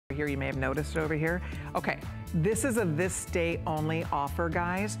here. You may have noticed it over here. Okay, this is a this day only offer,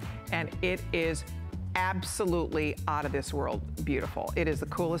 guys, and it is absolutely out of this world beautiful. It is the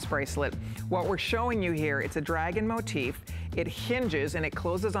coolest bracelet. What we're showing you here, it's a dragon motif. It hinges and it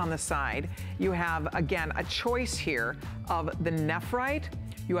closes on the side. You have, again, a choice here of the nephrite.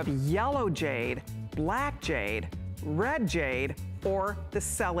 You have yellow jade, black jade, red jade, or the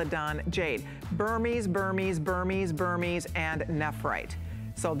Celadon jade. Burmese, Burmese, Burmese, Burmese, and nephrite.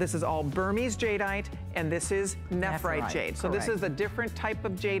 So this is all Burmese jadeite, and this is nephrite jade. So this is a different type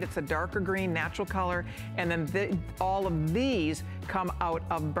of jade. It's a darker green, natural color, and then all of these come out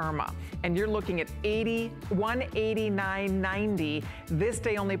of Burma. And you're looking at $189.90. This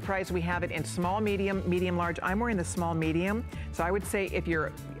day only price. We have it in small, medium, medium, large. I'm wearing the small, medium. So I would say if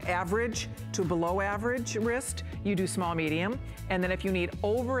you're average to below average wrist, you do small, medium. And then if you need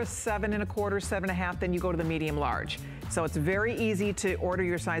over a 7 1/4, 7 1/2, then you go to the medium, large. So it's very easy to order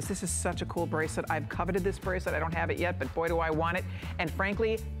your size. This is such a cool bracelet. I've coveted this bracelet. I don't have it yet, but boy, do I want it. And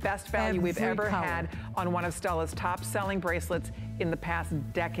frankly, best value we've ever had on one of Stella's top selling bracelets in the past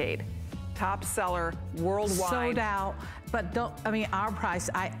decade. Top seller worldwide. Sold out, but don't, I mean, our price,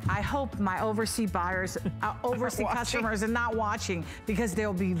 I hope my overseas buyers, overseas customers are not watching, because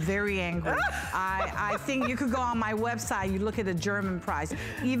they'll be very angry. I think you could go on my website, you look at the German price,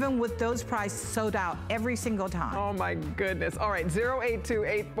 even with those prices sold out every single time. Oh my goodness. All right,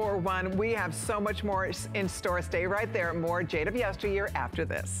 082841. We have so much more in store. Stay right there. More Jade of Yesteryear after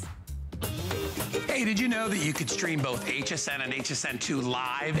this. Hey, did you know that you could stream both HSN and HSN2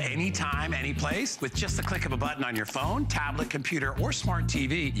 live anytime, anyplace? With just the click of a button on your phone, tablet, computer, or smart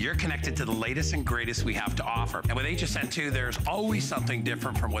TV, you're connected to the latest and greatest we have to offer. And with HSN2, there's always something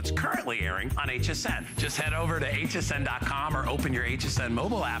different from what's currently airing on HSN. Just head over to hsn.com or open your HSN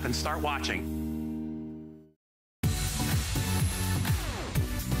mobile app and start watching.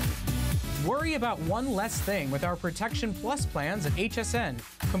 Worry about one less thing with our Protection Plus plans at HSN.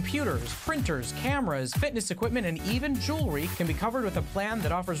 Computers, printers, cameras, fitness equipment, and even jewelry can be covered with a plan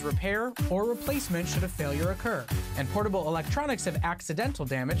that offers repair or replacement should a failure occur. And portable electronics have accidental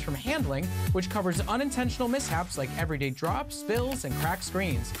damage from handling, which covers unintentional mishaps like everyday drops, spills, and cracked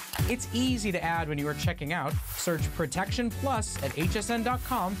screens. It's easy to add when you are checking out. Search Protection Plus at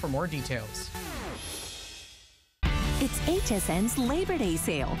hsn.com for more details. It's HSN's Labor Day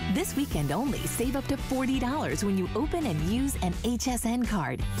sale. This weekend only, save up to $40 when you open and use an HSN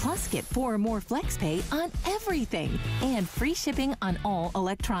card. Plus, get 4 or more FlexPay on everything. And free shipping on all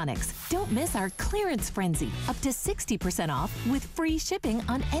electronics. Don't miss our clearance frenzy. Up to 60% off with free shipping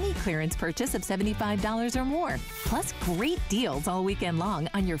on any clearance purchase of $75 or more. Plus, great deals all weekend long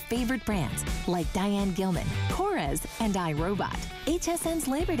on your favorite brands like Diane Gilman, Korres, and iRobot. HSN's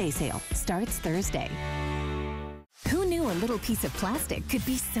Labor Day sale starts Thursday. Who knew a little piece of plastic could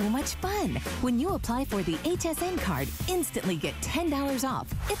be so much fun? When you apply for the HSN card, instantly get $10 off.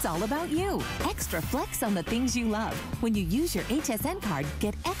 It's all about you. Extra flex on the things you love. When you use your HSN card,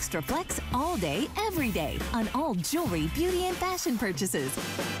 get extra flex all day, every day on all jewelry, beauty, and fashion purchases.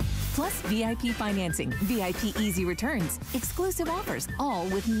 Plus VIP financing, VIP easy returns, exclusive offers, all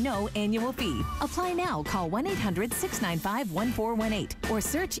with no annual fee. Apply now. Call 1-800-695-1418 or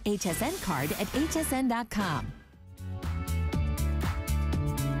search HSN card at hsn.com.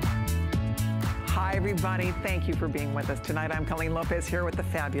 Hi, everybody. Thank you for being with us tonight. I'm Colleen Lopez here with the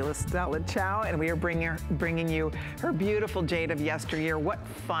fabulous Stella Chow, and we are bringing you her beautiful Jade of Yesteryear. What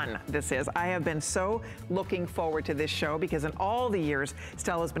fun this is. I have been so looking forward to this show because in all the years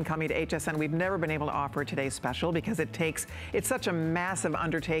Stella's been coming to HSN, we've never been able to offer today's special because it's such a massive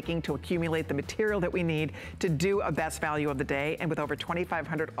undertaking to accumulate the material that we need to do a best value of the day. And with over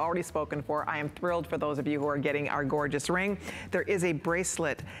 2,500 already spoken for, I am thrilled for those of you who are getting our gorgeous ring. There is a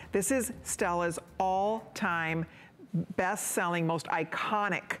bracelet. This is Stella's all-time best-selling, most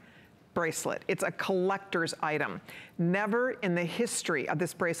iconic bracelet. It's a collector's item. Never in the history of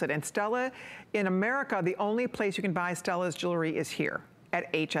this bracelet. And Stella, in America, the only place you can buy Stella's jewelry is here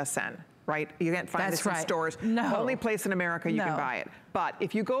at HSN. Right? You can't find this in stores. No. Only place in America you can buy it. But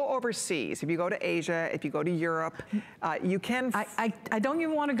if you go overseas, if you go to Asia, if you go to Europe, you can... I don't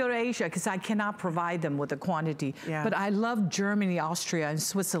even want to go to Asia because I cannot provide them with the quantity. Yeah. But I love Germany, Austria, and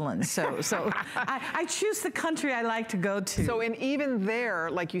Switzerland. So I choose the country I like to go to. So even there,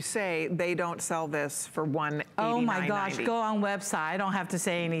 like you say, they don't sell this for $189.90. Oh my gosh, go on website. I don't have to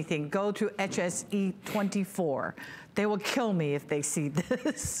say anything. Go to HSE24. They will kill me if they see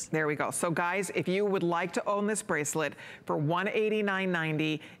this. There we go. So guys, if you would like to own this bracelet for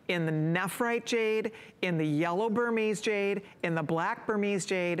 $189.90 in the nephrite jade, in the yellow Burmese jade, in the black Burmese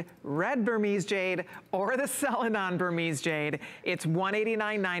jade, red Burmese jade, or the Celadon Burmese jade, it's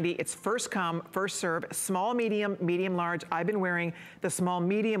 $189.90. It's first come, first serve, small, medium, medium, large. I've been wearing the small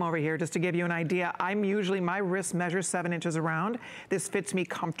medium over here just to give you an idea. My wrist measures 7 inches around. This fits me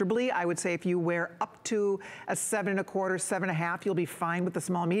comfortably. I would say if you wear up to a 7 1/4, 7 1/2, you'll be fine with the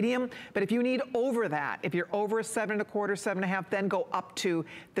small medium. But if you need over that, if you're over a 7 1/4, 7 1/2, then go up to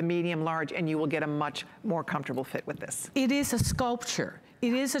the medium large and you will get a much more comfortable fit with this. It is a sculpture.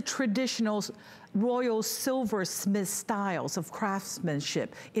 It is a traditional royal silversmith styles of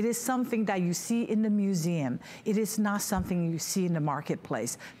craftsmanship. It is something that you see in the museum. It is not something you see in the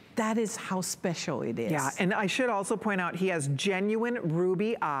marketplace. That is how special it is. Yeah, and I should also point out he has genuine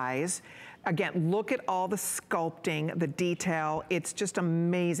ruby eyes. Again, look at all the sculpting, the detail. It's just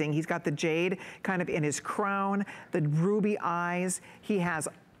amazing. He's got the jade kind of in his crown, the ruby eyes. He has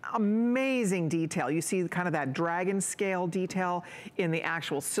amazing detail. You see kind of that dragon scale detail in the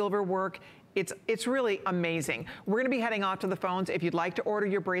actual silver work. It's really amazing. We're gonna be heading off to the phones. If you'd like to order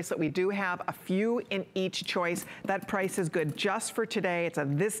your bracelet, we do have a few in each choice. That price is good just for today. It's a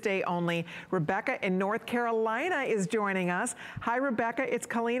this day only. Rebecca in North Carolina is joining us. Hi, Rebecca. It's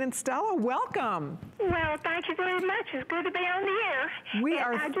Colleen and Stella. Welcome. Well, thank you very much. It's good to be on the air.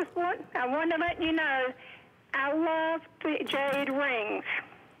 I want to let you know, I love the jade rings.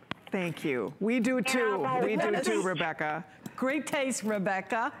 Thank you. We do too. We do too, Rebecca. Great taste,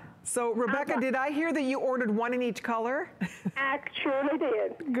 Rebecca. So, Rebecca, did I hear that you ordered one in each color? I surely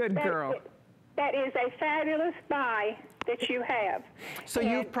did. Good girl. That is a fabulous buy that you have. So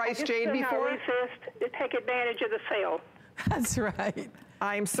you've priced jade before? I resist to take advantage of the sale. That's right.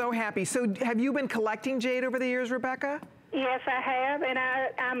 I'm so happy. So have you been collecting jade over the years, Rebecca? Yes, I have, and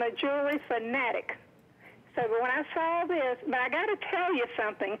I'm a jewelry fanatic. So when I saw this, but I got to tell you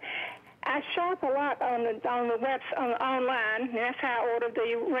something. I shop a lot on the web, online, and that's how I ordered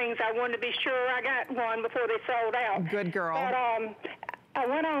the rings. I wanted to be sure I got one before they sold out. Good girl. But I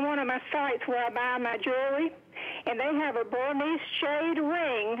went on one of my sites where I buy my jewelry, and they have a Burmese jade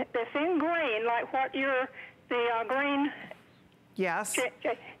ring that's in green, like what the green. Yes.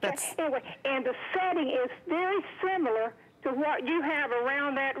 Anyway, and the setting is very similar to what you have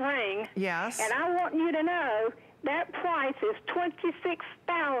around that ring. Yes. And I want you to know that price is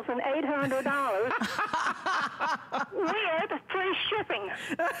 $26,800 with free shipping.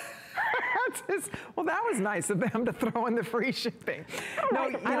 Well, that was nice of them to throw in the free shipping.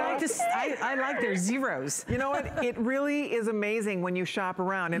 I like their zeros. You know what? It really is amazing when you shop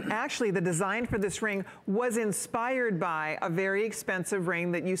around. And actually, the design for this ring was inspired by a very expensive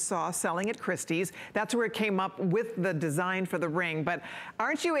ring that you saw selling at Christie's. That's where it came up with the design for the ring. But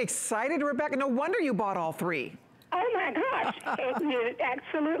aren't you excited, Rebecca? No wonder you bought all three. Oh my gosh, you're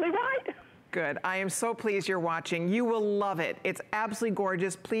absolutely right. Good. I am so pleased you're watching. You will love it. It's absolutely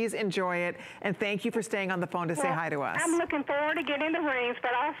gorgeous. Please enjoy it. And thank you for staying on the phone to say hi to us. I'm looking forward to getting the rings,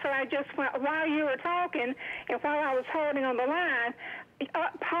 but also I just, while you were talking and while I was holding on the line,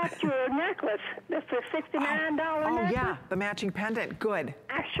 up popped your necklace. That's a $69 necklace. Oh, yeah, the matching pendant. Good.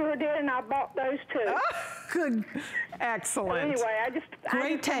 I sure did, and I bought those too. Good. Excellent. Anyway,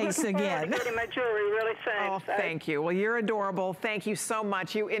 great taste again. Getting my jewelry really soon. Oh, thank you. Well, you're adorable. Thank you so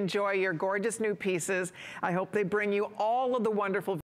much. You enjoy your gorgeous new pieces. I hope they bring you all of the wonderful